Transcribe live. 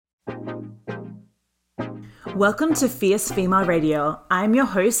Welcome to Fierce Female Radio. I'm your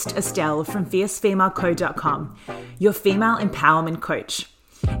host, Estelle from fiercefemaleco.com, your female empowerment coach.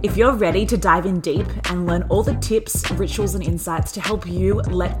 If you're ready to dive in deep and learn all the tips, rituals, and insights to help you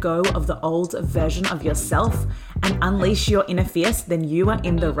let go of the old version of yourself and unleash your inner fierce, then you are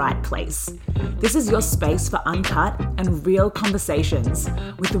in the right place. This is your space for uncut and real conversations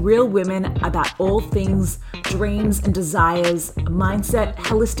with real women about all things dreams and desires, mindset,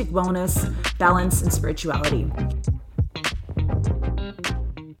 holistic wellness, balance, and spirituality.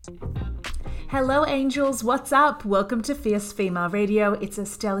 Hello angels, what's up? Welcome to Fierce Female Radio. It's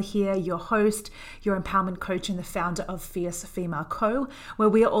Estelle here, your host, your empowerment coach and the founder of Fierce Female Co, where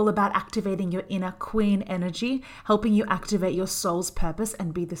we are all about activating your inner queen energy, helping you activate your soul's purpose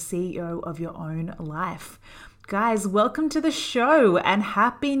and be the CEO of your own life. Guys, welcome to the show and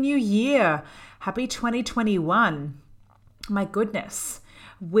Happy New Year. Happy 2021. My goodness.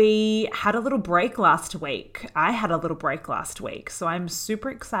 We had a little break last week. I had a little break last week. So I'm super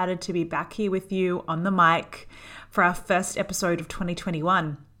excited to be back here with you on the mic for our first episode of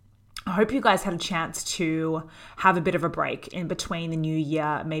 2021. I hope you guys had a chance to have a bit of a break in between the new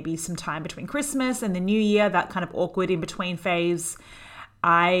year, maybe some time between Christmas and the new year, that kind of awkward in between phase.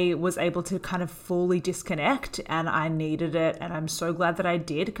 I was able to kind of fully disconnect and I needed it. And I'm so glad that I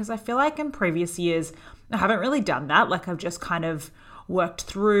did because I feel like in previous years, I haven't really done that. Like I've just kind of worked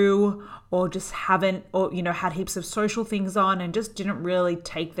through or just haven't, or, had heaps of social things on and just didn't really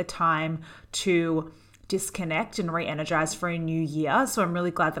take the time to disconnect and re-energize for a new year. So I'm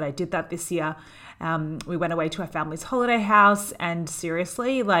really glad that I did that this year. We went away to our family's holiday house and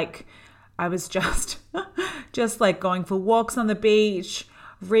seriously, like I was just like going for walks on the beach,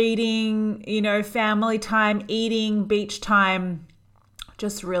 reading, family time, eating, beach time,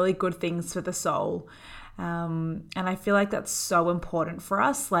 just really good things for the soul. And I feel like that's so important for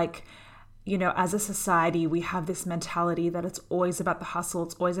us. Like, as a society, we have this mentality that it's always about the hustle.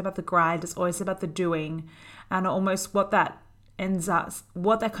 It's always about the grind. It's always about the doing. And almost what that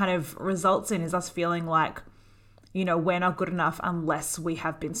kind of results in is us feeling like, we're not good enough unless we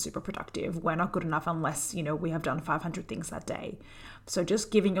have been super productive. We're not good enough unless, we have done 500 things that day. So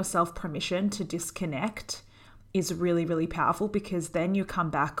just giving yourself permission to disconnect is really, really powerful because then you come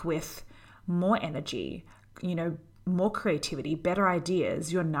back with more energy, more creativity, better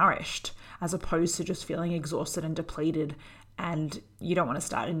ideas. You're nourished as opposed to just feeling exhausted and depleted. And you don't want to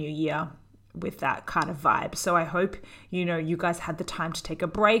start a new year with that kind of vibe. So I hope, you guys had the time to take a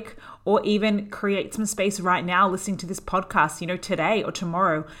break or even create some space right now listening to this podcast, today or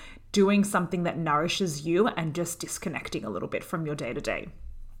tomorrow, doing something that nourishes you and just disconnecting a little bit from your day to day.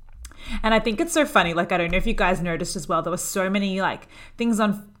 And I think it's so funny. Like, I don't know if you guys noticed as well, there were so many like things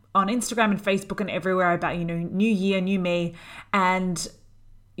on Instagram and Facebook and everywhere about, new year, new me. And,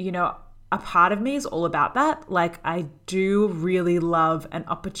 a part of me is all about that. Like I do really love an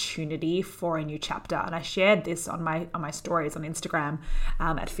opportunity for a new chapter. And I shared this on my stories on Instagram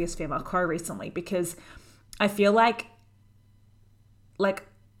at Fierce Female Co recently because I feel like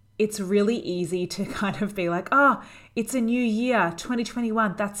it's really easy to kind of be like, oh, it's a new year,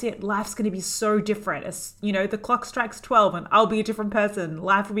 2021. That's it. Life's going to be so different. As the clock strikes 12 and I'll be a different person.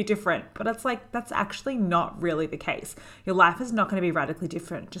 Life will be different. But it's like, that's actually not really the case. Your life is not going to be radically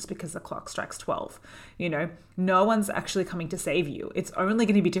different just because the clock strikes 12. No one's actually coming to save you. It's only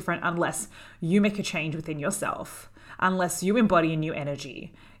going to be different unless you make a change within yourself, unless you embody a new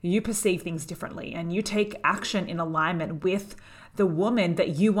energy, you perceive things differently, and you take action in alignment with the woman that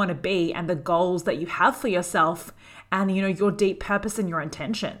you want to be and the goals that you have for yourself and, your deep purpose and your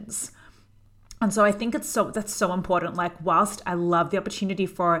intentions. And so I think that's so important. Like, whilst I love the opportunity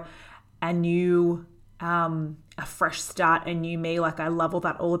for a new, a fresh start, a new me, like I love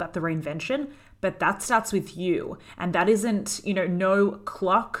all about the reinvention, but that starts with you. And that isn't, no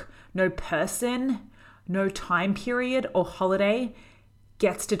clock, no person, no time period or holiday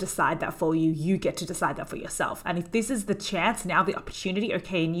gets to decide that for you. You get to decide that for yourself. And if this is the chance, now the opportunity,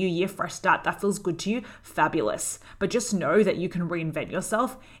 okay, new year, fresh start, that feels good to you, fabulous. But just know that you can reinvent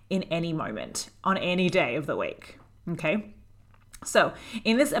yourself in any moment, on any day of the week, okay? So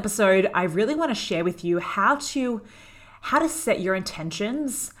in this episode, I really want to share with you how to set your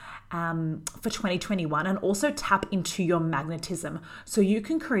intentions for 2021 and also tap into your magnetism so you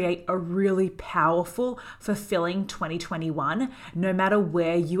can create a really powerful, fulfilling 2021 no matter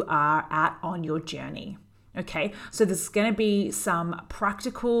where you are at on your journey. Okay, so there's going to be some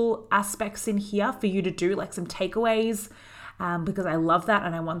practical aspects in here for you to do, like some takeaways, because I love that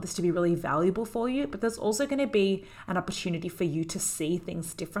and I want this to be really valuable for you. But there's also going to be an opportunity for you to see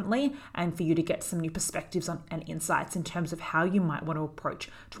things differently and for you to get some new perspectives on and insights in terms of how you might want to approach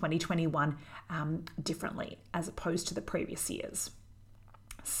 2021 differently as opposed to the previous years.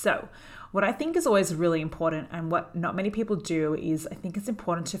 So what I think is always really important, and what not many people do, is I think it's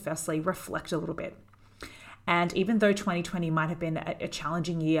important to firstly reflect a little bit. And even though 2020 might have been a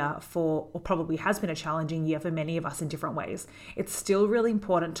challenging year or probably has been a challenging year for many of us in different ways, it's still really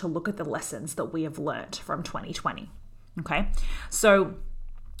important to look at the lessons that we have learned from 2020. Okay. So,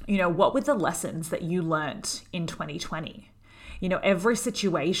 what were the lessons that you learned in 2020? Every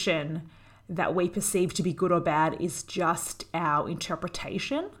situation that we perceive to be good or bad is just our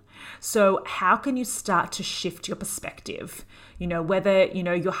interpretation. So how can you start to shift your perspective? Whether,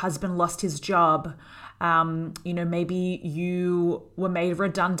 your husband lost his job, maybe you were made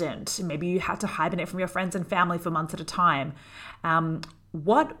redundant, maybe you had to hibernate from your friends and family for months at a time.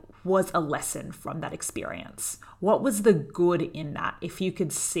 What was a lesson from that experience? What was the good in that, if you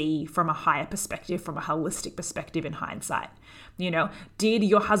could see from a higher perspective, from a holistic perspective in hindsight? Did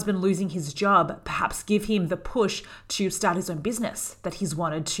your husband losing his job perhaps give him the push to start his own business that he's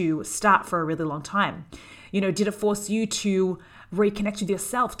wanted to start for a really long time? Did it force you to reconnect with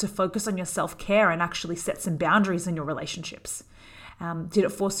yourself, to focus on your self-care and actually set some boundaries in your relationships? Did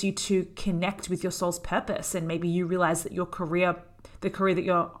it force you to connect with your soul's purpose? And maybe you realize that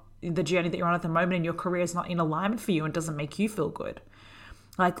the journey that you're on at the moment in your career is not in alignment for you and doesn't make you feel good.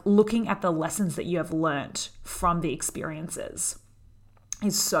 Like, looking at the lessons that you have learned from the experiences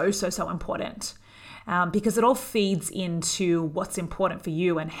is so important. Because it all feeds into what's important for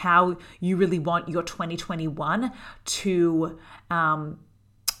you and how you really want your 2021 to,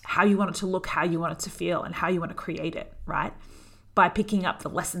 how you want it to look, how you want it to feel, and how you want to create it, right? By picking up the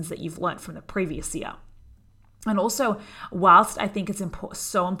lessons that you've learned from the previous year. And also, whilst I think it's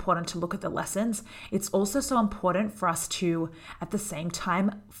so important to look at the lessons, it's also so important for us to, at the same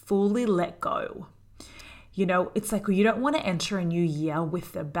time, fully let go. It's like you don't want to enter a new year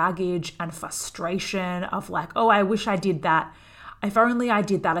with the baggage and frustration of like, oh, I wish I did that. If only I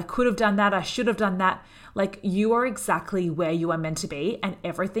did that. I could have done that. I should have done that. Like, you are exactly where you are meant to be, and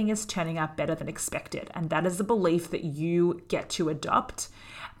everything is turning out better than expected. And that is a belief that you get to adopt.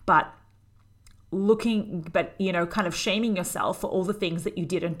 But kind of shaming yourself for all the things that you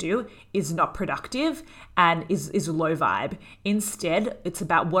didn't do is not productive and is low vibe. Instead, it's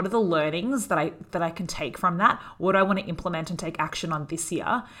about what are the learnings that I can take from that? What do I want to implement and take action on this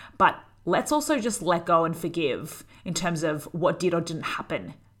year? But let's also just let go and forgive in terms of what did or didn't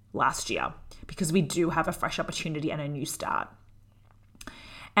happen last year, because we do have a fresh opportunity and a new start.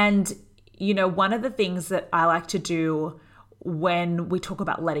 And, one of the things that I like to do when we talk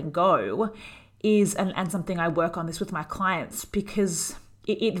about letting go is, and something I work on this with my clients, because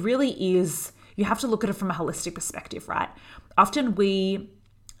it really is, you have to look at it from a holistic perspective, right? Often we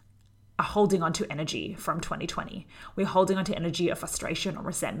are holding on to energy from 2020. We're holding on to energy of frustration or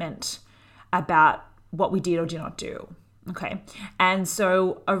resentment about what we did or did not do, okay? And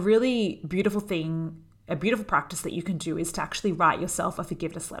so a really beautiful thing, a beautiful practice that you can do is to actually write yourself a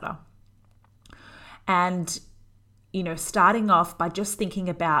forgiveness letter. And starting off by just thinking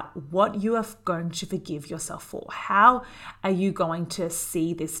about what you are going to forgive yourself for. How are you going to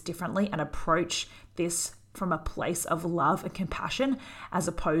see this differently and approach this from a place of love and compassion as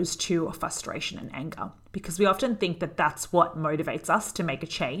opposed to frustration and anger? Because we often think that that's what motivates us to make a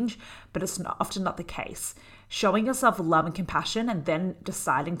change, but it's often not the case. Showing yourself love and compassion and then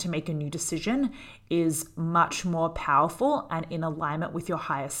deciding to make a new decision is much more powerful and in alignment with your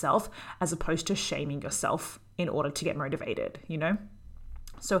higher self, as opposed to shaming yourself in order to get motivated,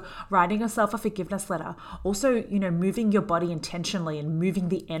 So writing yourself a forgiveness letter. Also, moving your body intentionally and moving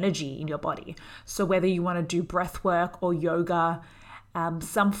the energy in your body. So whether you want to do breath work or yoga,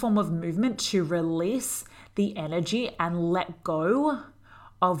 some form of movement to release the energy and let go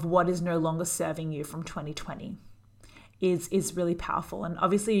of what is no longer serving you from 2020 is really powerful. And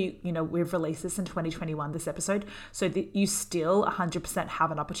obviously, we've released this in 2021, this episode, so that you still 100% have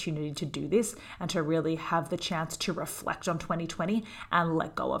an opportunity to do this and to really have the chance to reflect on 2020 and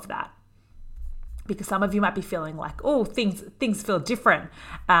let go of that. Because some of you might be feeling like, oh, things feel different.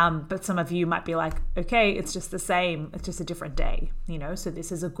 But some of you might be like, okay, it's just the same. It's just a different day, So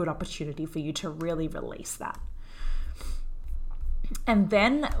this is a good opportunity for you to really release that. And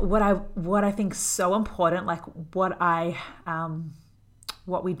then what I think is so important, like what I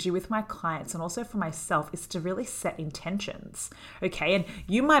what we do with my clients and also for myself is to really set intentions. Okay. And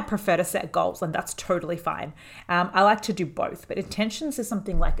you might prefer to set goals, and that's totally fine. I like to do both, but intentions is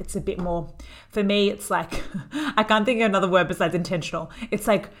something like, it's a bit more, for me, it's like, I can't think of another word besides intentional. It's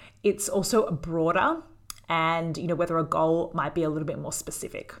like, it's also broader, and, whether a goal might be a little bit more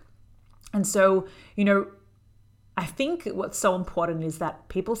specific. And so, I think what's so important is that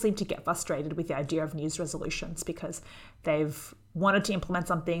people seem to get frustrated with the idea of New Year's resolutions because they've wanted to implement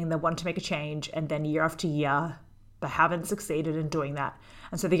something, they want to make a change, and then year after year, they haven't succeeded in doing that.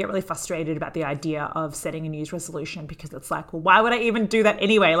 And so they get really frustrated about the idea of setting a New Year's resolution because it's like, well, why would I even do that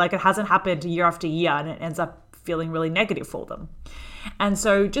anyway? Like, it hasn't happened year after year, and it ends up feeling really negative for them. And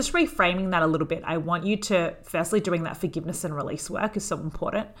so just reframing that a little bit, I want you to, firstly, doing that forgiveness and release work is so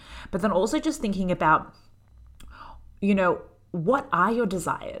important, but then also just thinking about, what are your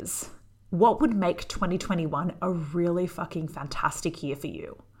desires? What would make 2021 a really fucking fantastic year for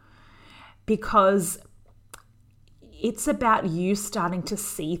you? Because it's about you starting to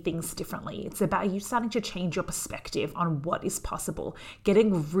see things differently. It's about you starting to change your perspective on what is possible,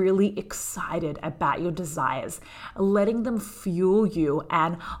 getting really excited about your desires, letting them fuel you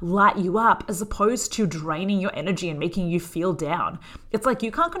and light you up as opposed to draining your energy and making you feel down. It's like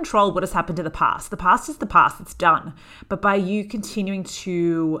you can't control what has happened to the past. The past is the past, it's done. But by you continuing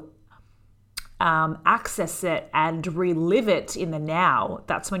to access it and relive it in the now,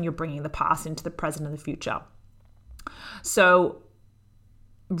 that's when you're bringing the past into the present and the future. So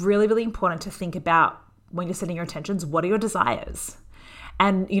really, really important to think about when you're setting your intentions, what are your desires?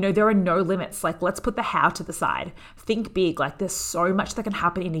 And, there are no limits. Like, let's put the how to the side. Think big. Like, there's so much that can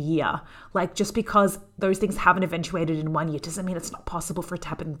happen in a year. Like, just because those things haven't eventuated in 1 year doesn't mean it's not possible for it to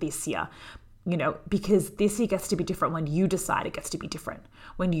happen this year. Because this year gets to be different when you decide it gets to be different,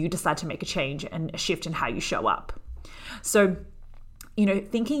 when you decide to make a change and a shift in how you show up. So,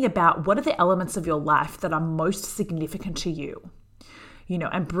 thinking about what are the elements of your life that are most significant to you,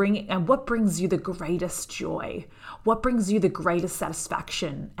 and what brings you the greatest joy, what brings you the greatest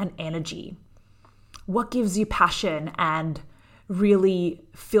satisfaction and energy, what gives you passion and really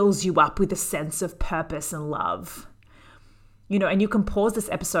fills you up with a sense of purpose and love. And you can pause this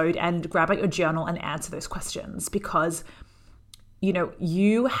episode and grab out your journal and answer those questions because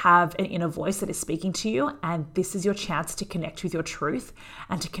you have an inner voice that is speaking to you, and this is your chance to connect with your truth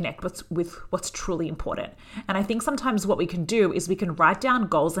and to connect with what's truly important. And I think sometimes what we can do is we can write down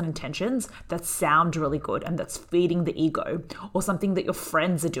goals and intentions that sound really good and that's feeding the ego, or something that your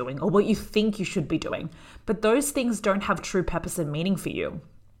friends are doing, or what you think you should be doing. But those things don't have true purpose and meaning for you.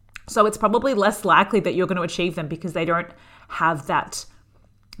 So it's probably less likely that you're going to achieve them because they don't have that.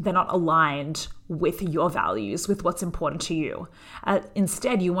 They're not aligned with your values, with what's important to you.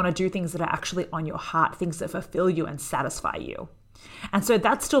 Instead, you want to do things that are actually on your heart, things that fulfill you and satisfy you. And so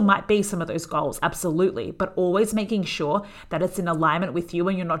that still might be some of those goals, absolutely, but always making sure that it's in alignment with you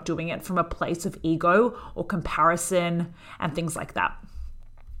and you're not doing it from a place of ego or comparison and things like that.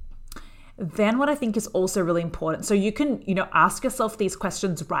 Then what I think is also really important, so you can, ask yourself these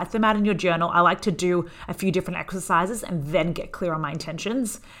questions, write them out in your journal. I like to do a few different exercises and then get clear on my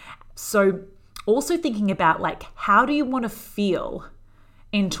intentions. So also thinking about how do you want to feel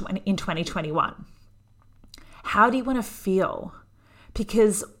in 2021? How do you want to feel?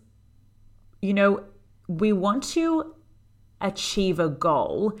 Because, we want to achieve a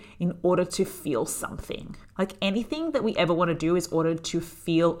goal in order to feel something. Like anything that we ever want to do is ordered to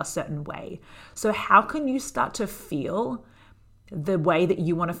feel a certain way. So how can you start to feel the way that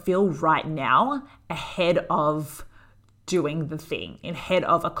you want to feel right now ahead of doing the thing, ahead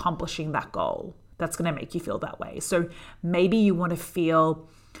of accomplishing that goal? That's going to make you feel that way. So maybe you want to feel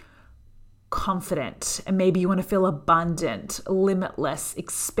confident, and maybe you want to feel abundant, limitless,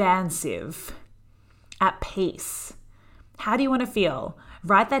 expansive, at peace. How do you want to feel?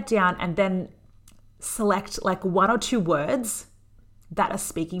 Write that down and then select 1 or 2 words that are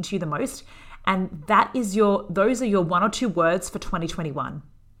speaking to you the most. And those are your 1 or 2 words for 2021,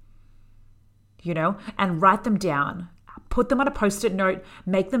 and write them down, put them on a Post-it note,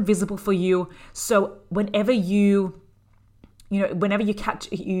 make them visible for you. So whenever the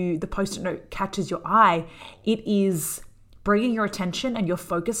Post-it note catches your eye, it is bringing your attention and your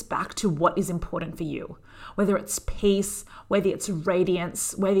focus back to what is important for you, whether it's peace, whether it's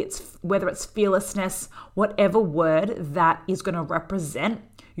radiance, whether it's fearlessness, whatever word that is going to represent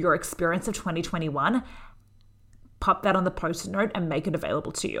your experience of 2021, pop that on the Post-it note and make it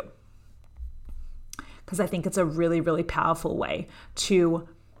available to you. Because I think it's a really, really powerful way to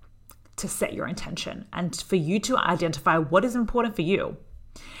set your intention and for you to identify what is important for you.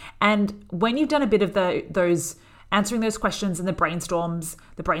 And when you've done a bit of those answering those questions in the brainstorm,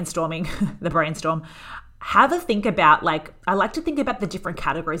 have a think about, like, I like to think about the different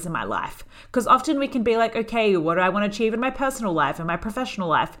categories in my life, because often we can be like, okay, what do I want to achieve in my personal life and my professional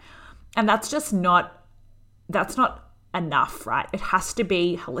life? And that's not enough, right? It has to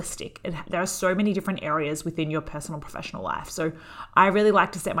be holistic. There are so many different areas within your personal and professional life. So I really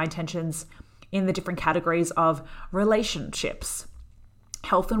like to set my intentions in the different categories of relationships,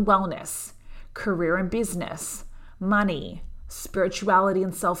 health and wellness, career and business, money, spirituality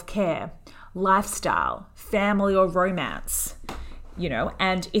and self-care, lifestyle, family or romance,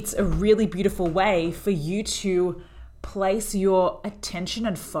 and it's a really beautiful way for you to place your attention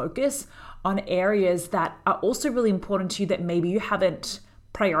and focus on areas that are also really important to you that maybe you haven't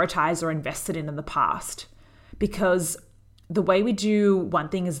prioritized or invested in the past. Because the way we do one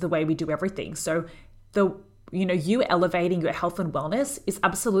thing is the way we do everything. So you elevating your health and wellness is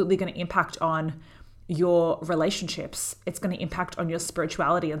absolutely going to impact on your relationships. It's going to impact on your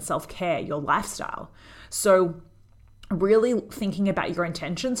spirituality and self-care, your lifestyle. So really thinking about your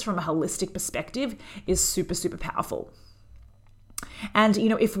intentions from a holistic perspective is super, super powerful. And,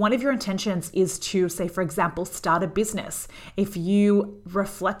 if one of your intentions is to, say, for example, start a business, if you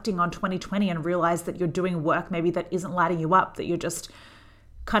reflecting on 2020 and realize that you're doing work maybe that isn't lighting you up, that you're just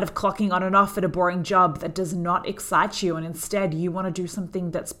kind of clocking on and off at a boring job that does not excite you, and instead you want to do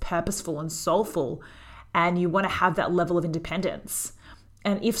something that's purposeful and soulful, and you want to have that level of independence.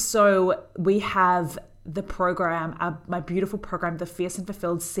 And if so, we have the program, my beautiful program, the Fierce and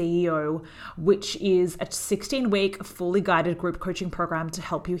Fulfilled CEO, which is a 16-week fully guided group coaching program to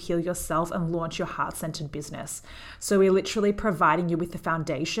help you heal yourself and launch your heart-centered business. So we're literally providing you with the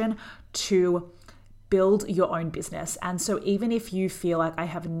foundation to build your own business. And so even if you feel like, I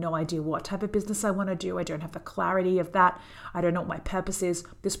have no idea what type of business I want to do, I don't have the clarity of that, I don't know what my purpose is,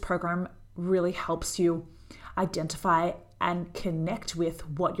 this program really helps you identify and connect with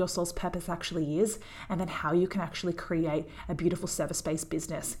what your soul's purpose actually is, and then how you can actually create a beautiful service-based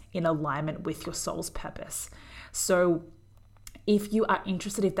business in alignment with your soul's purpose. So if you are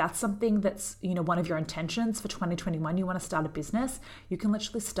interested, if that's something that's, one of your intentions for 2021, you want to start a business, you can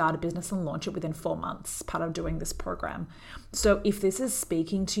literally start a business and launch it within 4 months, part of doing this program. So if this is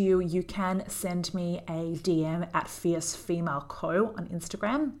speaking to you, you can send me a DM at Fierce Female Co on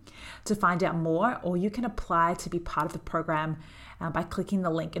Instagram to find out more, or you can apply to be part of the program by clicking the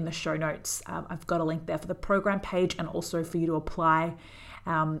link in the show notes. I've got a link there for the program page and also for you to apply.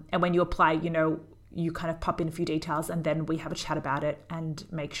 And when you apply, you kind of pop in a few details and then we have a chat about it and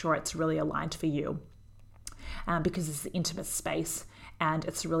make sure it's really aligned for you, because it's an intimate space and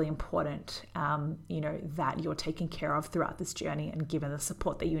it's really important, that you're taken care of throughout this journey and given the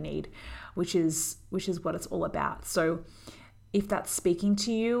support that you need, which is what it's all about. So if that's speaking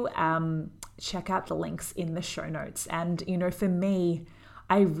to you, check out the links in the show notes. And, for me,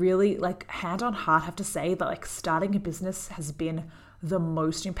 I really, hand on heart, have to say that starting a business has been the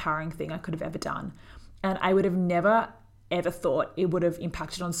most empowering thing I could have ever done. And I would have never, ever thought it would have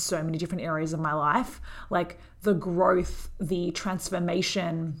impacted on so many different areas of my life, like the growth, the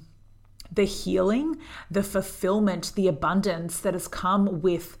transformation, the healing, the fulfillment, the abundance that has come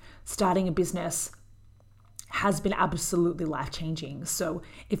with starting a business has been absolutely life-changing. So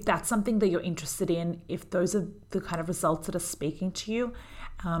if that's something that you're interested in, if those are the kind of results that are speaking to you,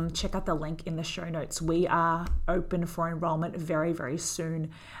 check out the link in the show notes. We are open for enrollment very, very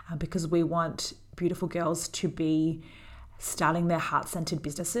soon because we want beautiful girls to be starting their heart-centered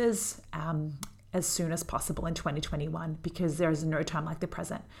businesses as soon as possible in 2021, because there is no time like the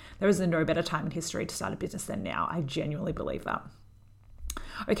present. There is no better time in history to start a business than now. I genuinely believe that.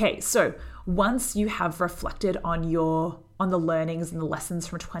 Okay, so once you have reflected on the learnings and the lessons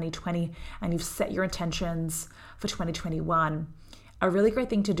from 2020 and you've set your intentions for 2021, a really great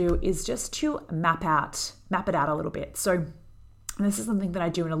thing to do is just to map it out a little bit. So, and this is something that I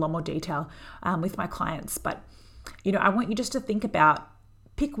do in a lot more detail with my clients, but I want you just to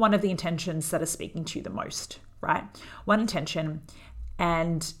pick one of the intentions that are speaking to you the most, right? One intention,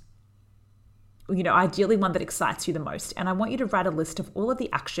 and ideally one that excites you the most. And I want you to write a list of all of the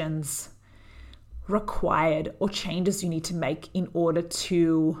actions required or changes you need to make in order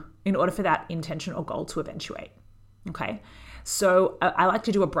for that intention or goal to eventuate. Okay. So I like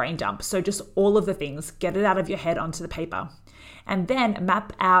to do a brain dump. So just all of the things, get it out of your head onto the paper, and then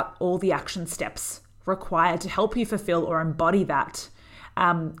map out all the action steps required to help you fulfill or embody that,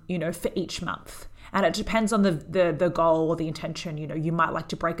 for each month. And it depends on the goal or the intention. You might like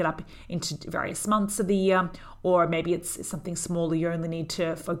to break it up into various months of the year, or maybe it's something smaller. You only need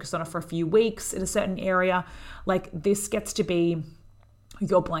to focus on it for a few weeks in a certain area. This gets to be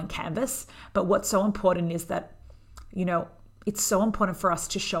your blank canvas. But what's so important is that it's so important for us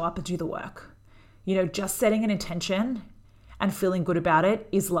to show up and do the work. Just setting an intention and feeling good about it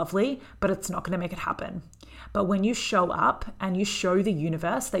is lovely, but it's not going to make it happen. But when you show up and you show the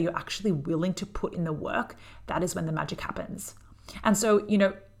universe that you're actually willing to put in the work, that is when the magic happens. And so,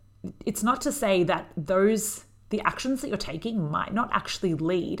 it's not to say that the actions that you're taking might not actually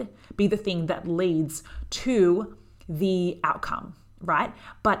be the thing that leads to the outcome, right?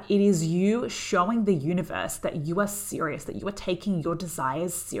 But it is you showing the universe that you are serious, that you are taking your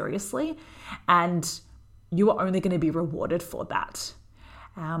desires seriously, and you are only going to be rewarded for that.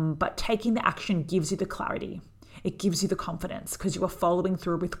 But taking the action gives you the clarity. It gives you the confidence because you are following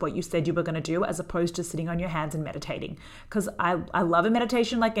through with what you said you were going to do, as opposed to sitting on your hands and meditating. Because I love a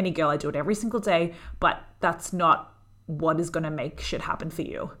meditation like any girl. I do it every single day, but that's not what is going to make shit happen for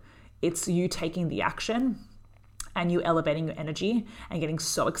you. It's you taking the action and you elevating your energy and getting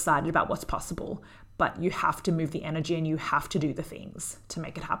so excited about what's possible. But you have to move the energy and you have to do the things to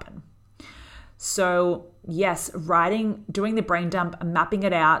make it happen. So yes, doing the brain dump and mapping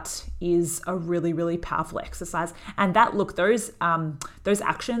it out is a really, really powerful exercise. And those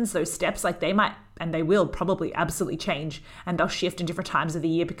actions, those steps, like they might, and they will probably absolutely change, and they'll shift in different times of the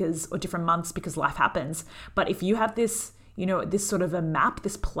year or different months because life happens. But if you have this, this sort of a map,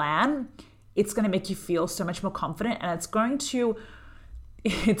 this plan, it's going to make you feel so much more confident, and it's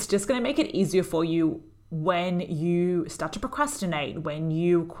just going to make it easier for you when you start to procrastinate, when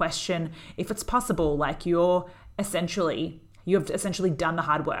you question if it's possible, like you have essentially done the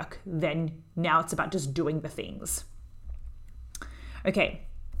hard work, then now it's about just doing the things. Okay,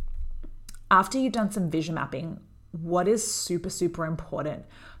 after you've done some vision mapping, what is super, super important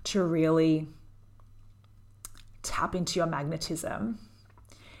to really tap into your magnetism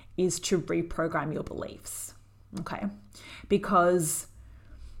is to reprogram your beliefs, okay? Because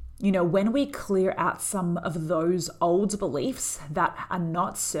when we clear out some of those old beliefs that are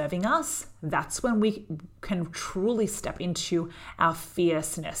not serving us, that's when we can truly step into our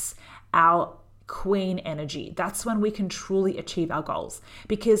fierceness, our queen energy. That's when we can truly achieve our goals.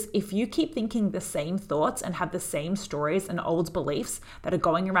 Because if you keep thinking the same thoughts and have the same stories and old beliefs that are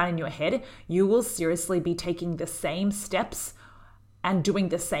going around in your head, you will seriously be taking the same steps and doing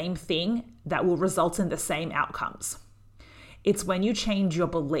the same thing that will result in the same outcomes. It's when you change your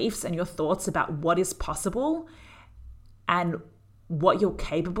beliefs and your thoughts about what is possible and what you're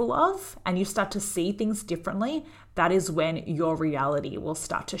capable of, and you start to see things differently, that is when your reality will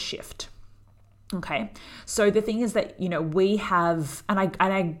start to shift. Okay. So the thing is that, we have,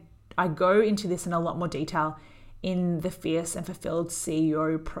 and I go into this in a lot more detail in the Fierce and Fulfilled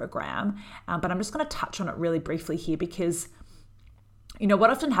CEO program, but I'm just going to touch on it really briefly here because, what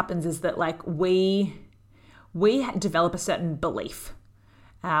often happens is that we develop a certain belief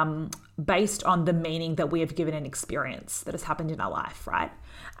based on the meaning that we have given an experience that has happened in our life, right?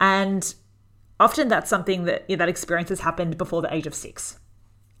 And often that's something that experience has happened before the age of 6.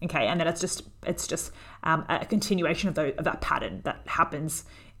 Okay, and then it's just a continuation of that pattern that happens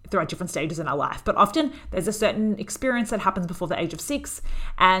throughout different stages in our life. But often there's a certain experience that happens before the age of 6,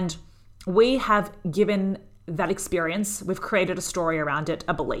 and we have given that experience, we've created a story around it,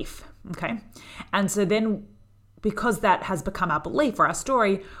 a belief. Okay, and so then, because that has become our belief or our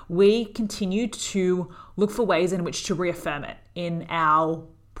story, we continue to look for ways in which to reaffirm it in our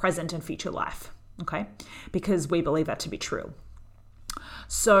present and future life, okay? Because we believe that to be true.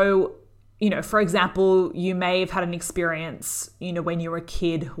 So, for example, you may have had an experience, when you were a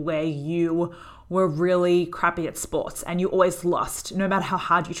kid where you were really crappy at sports and you always lost, no matter how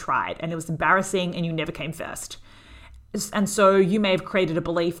hard you tried, and it was embarrassing and you never came first. And so you may have created a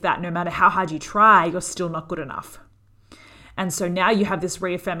belief that no matter how hard you try, you're still not good enough. And so now you have this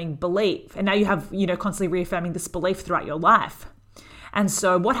reaffirming belief, and now you have, constantly reaffirming this belief throughout your life. And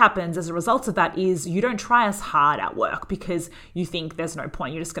so what happens as a result of that is you don't try as hard at work because you think there's no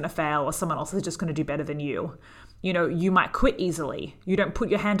point, you're just going to fail, or someone else is just going to do better than you. You might quit easily. You don't put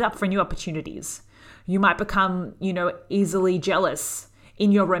your hand up for new opportunities. You might become, easily jealous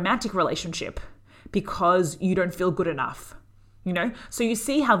in your romantic relationship because you don't feel good enough, So you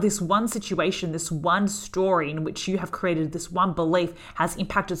see how this one situation, this one story in which you have created this one belief has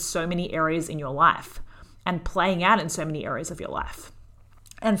impacted so many areas in your life and playing out in so many areas of your life.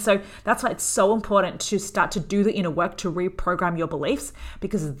 And so that's why it's so important to start to do the inner work to reprogram your beliefs,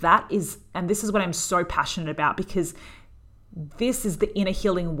 because this is what I'm so passionate about, because this is the inner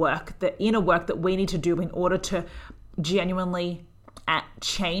healing work, the inner work that we need to do in order to genuinely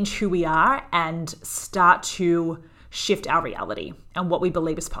change who we are and start to shift our reality and what we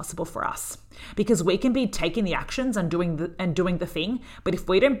believe is possible for us. Because we can be taking the actions and doing the thing, but if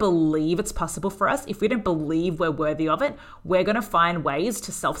we don't believe it's possible for us, if we don't believe we're worthy of it, we're going to find ways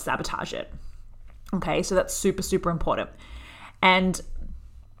to self-sabotage it. Okay, so that's super, super important. And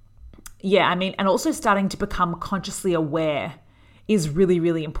and also starting to become consciously aware is really,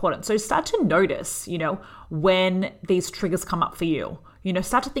 really important. So start to notice, when these triggers come up for you.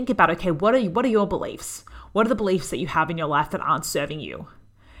 Start to think about, okay, what are your beliefs? What are the beliefs that you have in your life that aren't serving you?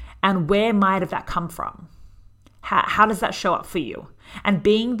 And where might have that come from? How does that show up for you? And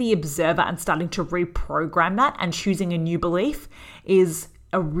being the observer and starting to reprogram that and choosing a new belief is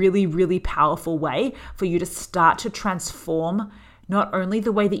a really, really powerful way for you to start to transform not only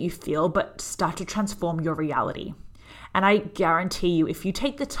the way that you feel, but start to transform your reality. And I guarantee you, if you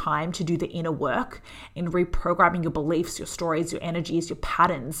take the time to do the inner work in reprogramming your beliefs, your stories, your energies, your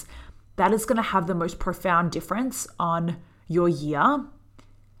patterns, that is going to have the most profound difference on your year.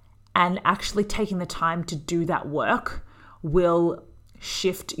 And actually taking the time to do that work will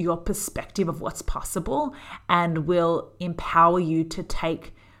shift your perspective of what's possible and will empower you to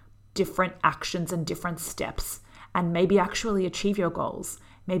take different actions and different steps and maybe actually achieve your goals,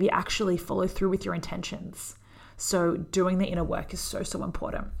 maybe actually follow through with your intentions. So doing the inner work is so, so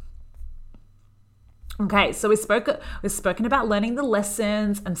important. Okay, so we've spoken about learning the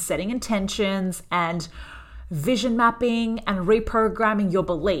lessons and setting intentions and vision mapping and reprogramming your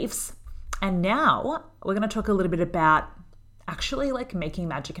beliefs. And now we're going to talk a little bit about actually making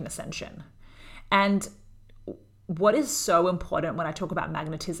magic an ascension. And what is so important when I talk about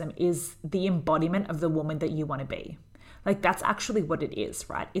magnetism is the embodiment of the woman that you want to be. That's actually what it is,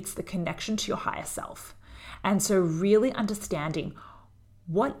 right? It's the connection to your higher self. And so really understanding,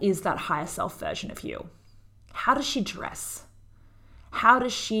 what is that higher self version of you? How does she dress? How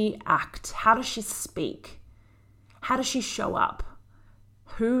does she act? How does she speak? How does she show up?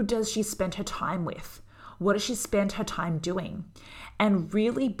 Who does she spend her time with? What does she spend her time doing? And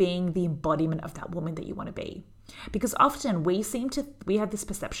really being the embodiment of that woman that you want to be. Because often we have this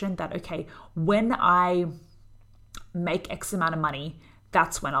perception that, okay, when I make X amount of money,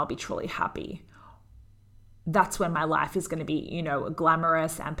 that's when I'll be truly happy. That's when my life is going to be,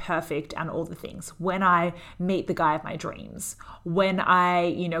 glamorous and perfect and all the things. When I meet the guy of my dreams, when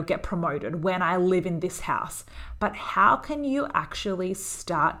I, get promoted, when I live in this house. But how can you actually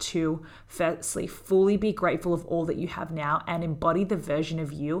start to, firstly, fully be grateful of all that you have now and embody the version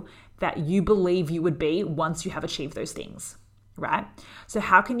of you that you believe you would be once you have achieved those things, right? So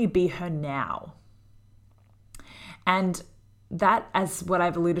how can you be her now? And that, as what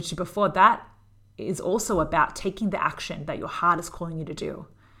I've alluded to before, that is also about taking the action that your heart is calling you to do.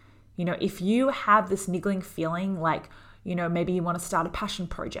 If you have this niggling feeling maybe you want to start a passion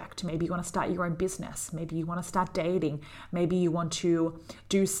project, maybe you want to start your own business, maybe you want to start dating, maybe you want to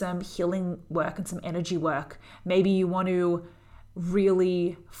do some healing work and some energy work, maybe you want to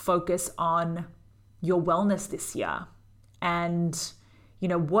really focus on your wellness this year. And,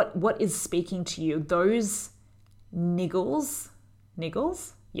 what is speaking to you? Those niggles?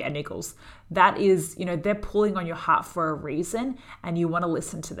 Yeah, niggles. That is, they're pulling on your heart for a reason, and you want to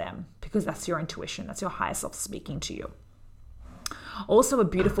listen to them because that's your intuition. That's your higher self speaking to you. Also, a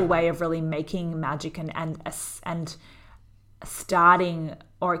beautiful way of really making magic and starting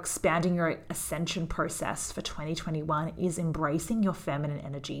or expanding your ascension process for 2021 is embracing your feminine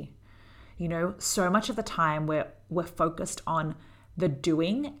energy. So much of the time we're focused on the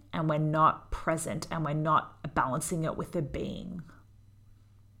doing and we're not present and we're not balancing it with the being.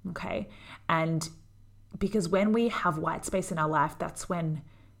 Okay. And because when we have white space in our life, that's when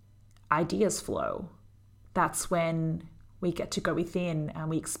ideas flow. That's when we get to go within and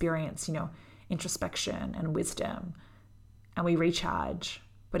we experience, introspection and wisdom and we recharge.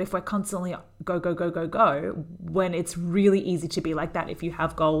 But if we're constantly go, when it's really easy to be like that, if you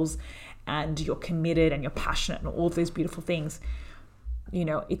have goals and you're committed and you're passionate and all of those beautiful things,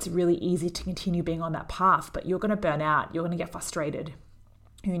 it's really easy to continue being on that path, but you're going to burn out. You're going to get frustrated.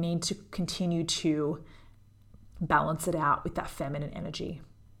 You need to continue to balance it out with that feminine energy.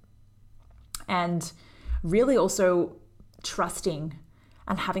 And really also trusting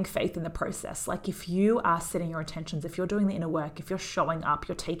and having faith in the process. If you are setting your intentions, if you're doing the inner work, if you're showing up,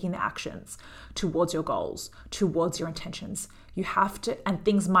 you're taking the actions towards your goals, towards your intentions, you have to, and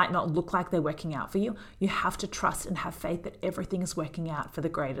things might not look like they're working out for you, you have to trust and have faith that everything is working out for the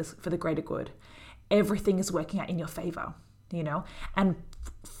greater good. Everything is working out in your favor, and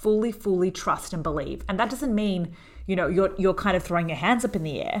fully trust and believe. And that doesn't mean, you're kind of throwing your hands up in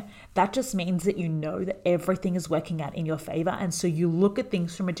the air. That just means that you know that everything is working out in your favor. And so you look at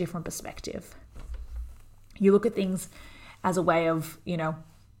things from a different perspective. You look at things as a way of,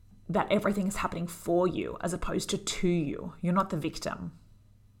 that everything is happening for you as opposed to you. You're not the victim,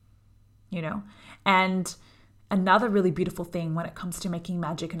 And another really beautiful thing when it comes to making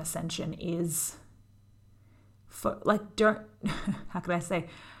magic and ascension is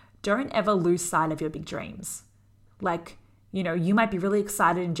don't ever lose sight of your big dreams. You might be really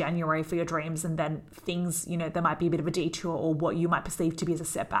excited in January for your dreams, and then things, there might be a bit of a detour or what you might perceive to be as a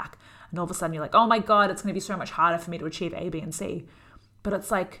setback. And all of a sudden you're like, oh my God, it's going to be so much harder for me to achieve A, B, and C. But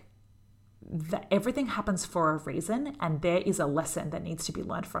it's like that everything happens for a reason, and there is a lesson that needs to be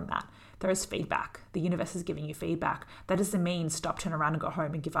learned from that. There is feedback. The universe is giving you feedback. That doesn't mean stop, turn around, and go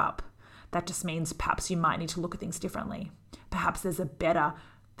home and give up. That just means perhaps you might need to look at things differently. Perhaps there's a better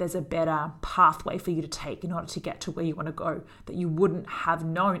pathway for you to take in order to get to where you want to go that you wouldn't have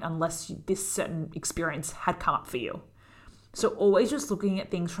known unless this certain experience had come up for you. So always just looking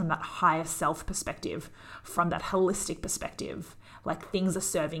at things from that higher self perspective, from that holistic perspective, like things are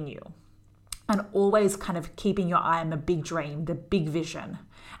serving you. And always kind of keeping your eye on the big dream, the big vision,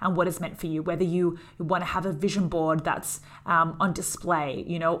 and what is meant for you. Whether you want to have a vision board that's on display,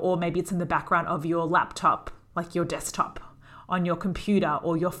 or maybe it's in the background of your laptop, like your desktop, on your computer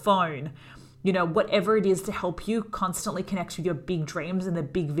or your phone, whatever it is to help you constantly connect with your big dreams and the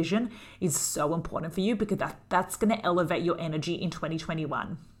big vision is so important for you, because that's going to elevate your energy in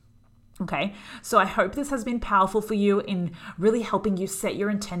 2021. Okay, so I hope this has been powerful for you in really helping you set your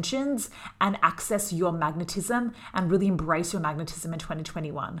intentions and access your magnetism and really embrace your magnetism in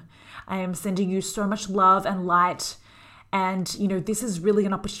 2021. I am sending you so much love and light. And, this is really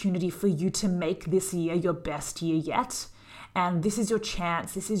an opportunity for you to make this year your best year yet. And this is your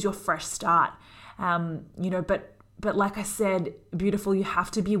chance. This is your fresh start. But like I said, beautiful, you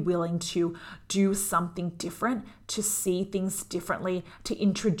have to be willing to do something different, to see things differently, to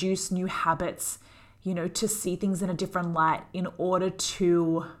introduce new habits, to see things in a different light in order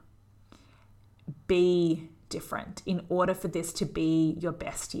to be different, in order for this to be your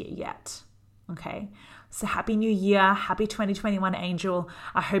best year yet. Okay. So happy new year. Happy 2021, Angel.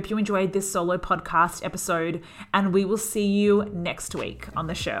 I hope you enjoyed this solo podcast episode, and we will see you next week on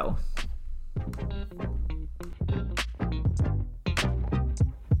the show.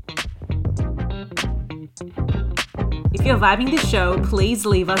 If you're vibing this show, please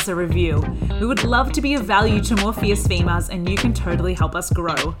leave us a review. We would love to be of value to more fierce females, and you can totally help us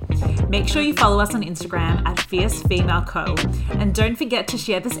grow. Make sure you follow us on Instagram at Fierce Female Co. And don't forget to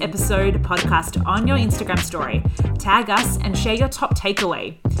share this podcast on your Instagram story. Tag us and share your top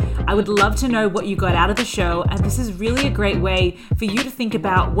takeaway. I would love to know what you got out of the show, and this is really a great way for you to think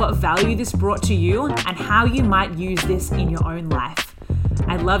about what value this brought to you and how you might use this in your own life.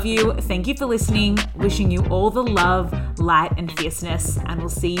 I love you. Thank you for listening. Wishing you all the love, light, and fierceness, and we'll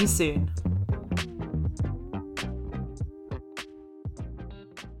see you soon.